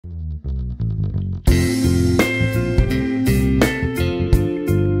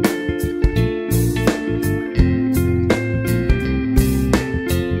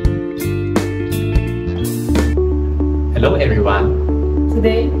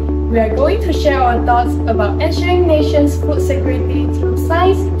we are going to share our thoughts about ensuring nation's food security through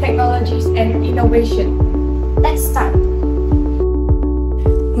science, technologies, and innovation. Let's start.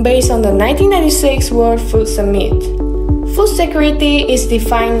 Based on the 1996 World Food Summit, food security is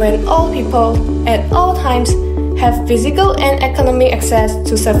defined when all people, at all times, have physical and economic access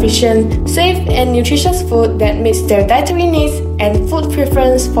to sufficient, safe, and nutritious food that meets their dietary needs and food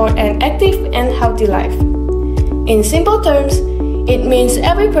preference for an active and healthy life. In simple terms, it means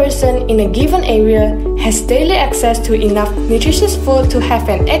every person in a given area has daily access to enough nutritious food to have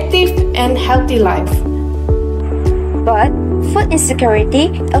an active and healthy life. But food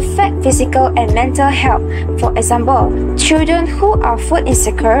insecurity affects physical and mental health. For example, children who are food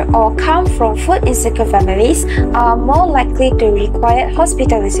insecure or come from food insecure families are more likely to require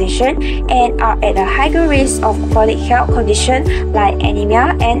hospitalization and are at a higher risk of chronic health conditions like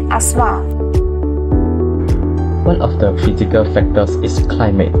anemia and asthma. One of the critical factors is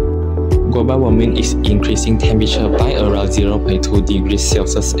climate. Global warming is increasing temperature by around 0.2 degrees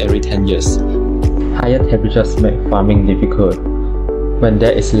Celsius every 10 years. Higher temperatures make farming difficult. When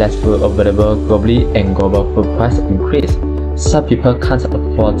there is less food available globally and global food prices increase, some people can't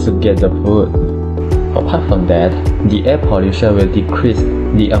afford to get the food. Apart from that, the air pollution will decrease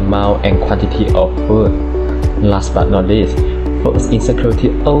the amount and quantity of food. Last but not least, food insecurity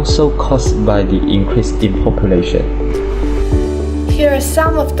also caused by the increase in population. Here are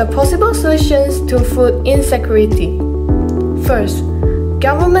some of the possible solutions to food insecurity. First,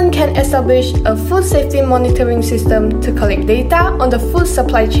 government can establish a food safety monitoring system to collect data on the food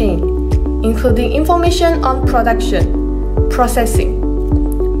supply chain, including information on production,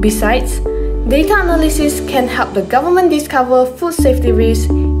 processing. Besides, data analysis can help the government discover food safety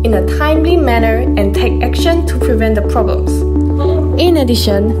risks in a timely manner and take action to prevent the problems. In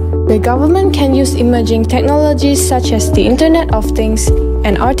addition, the government can use emerging technologies such as the Internet of Things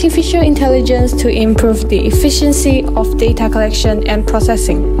and artificial intelligence to improve the efficiency of data collection and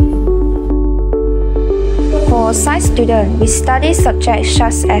processing. For science students, we study subjects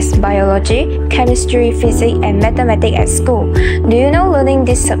such as biology, chemistry, physics, and mathematics at school. Do you know learning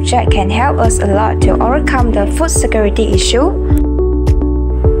this subject can help us a lot to overcome the food security issue?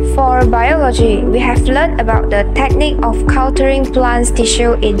 For biology, we have learned about the technique of culturing plants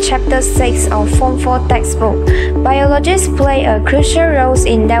tissue in Chapter 6 of Form 4 textbook. Biologists play a crucial role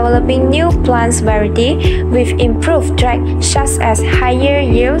in developing new plant varieties with improved traits such as higher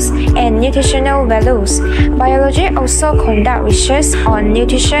yields and nutritional values. Biology also conducts research on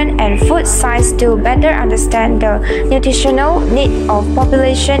nutrition and food science to better understand the nutritional needs of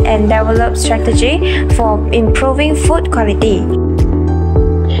population and develop strategy for improving food quality.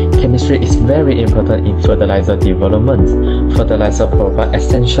 Chemistry is very important in fertilizer development. Fertilizer provide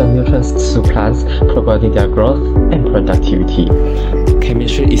essential nutrients to plants, promoting their growth and productivity.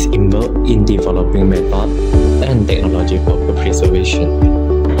 Chemistry is involved in developing methods and technology for food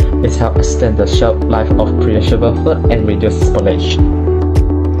preservation. It helps extend the shelf life of perishable food and reduce spoilage.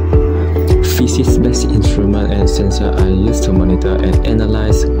 Physics-based instruments and sensors are used to monitor and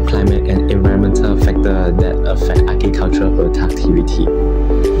analyze climate and environmental factors that affect agricultural productivity.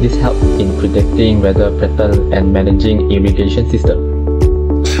 This helps in predicting weather patterns and managing irrigation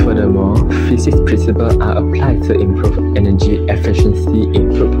systems. Furthermore, physics principles are applied to improve energy efficiency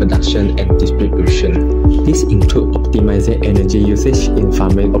in food production and distribution. This includes optimizing energy usage in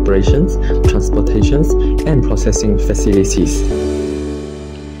farming operations, transportation, and processing facilities.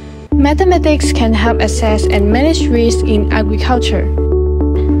 Mathematics can help assess and manage risk in agriculture,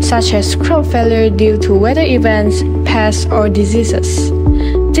 such as crop failure due to weather events, pests, or diseases.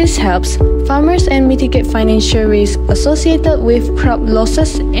 This helps farmers and mitigate financial risks associated with crop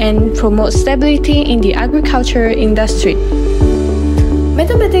losses and promote stability in the agriculture industry.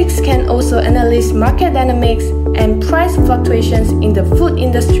 Mathematics can also analyze market dynamics and price fluctuations in the food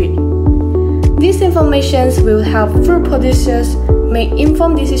industry. These information will help food producers make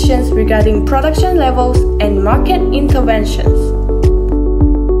informed decisions regarding production levels and market interventions.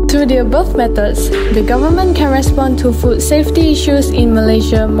 Through the above methods, the government can respond to food safety issues in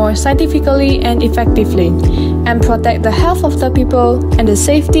Malaysia more scientifically and effectively, and protect the health of the people and the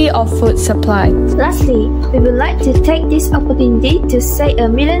safety of food supply. Lastly, we would like to take this opportunity to say a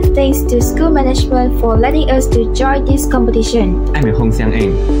million thanks to school management for letting us to join this competition. I'm Hong Xiang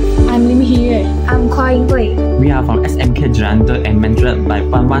Eng. I'm Lim Hiyue. I'm Khoa Ying Hui. We are from SMK Jerantut and mentored by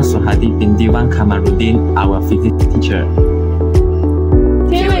Puan Wan Suhadi binti Wan Kamarudin, our physics teacher.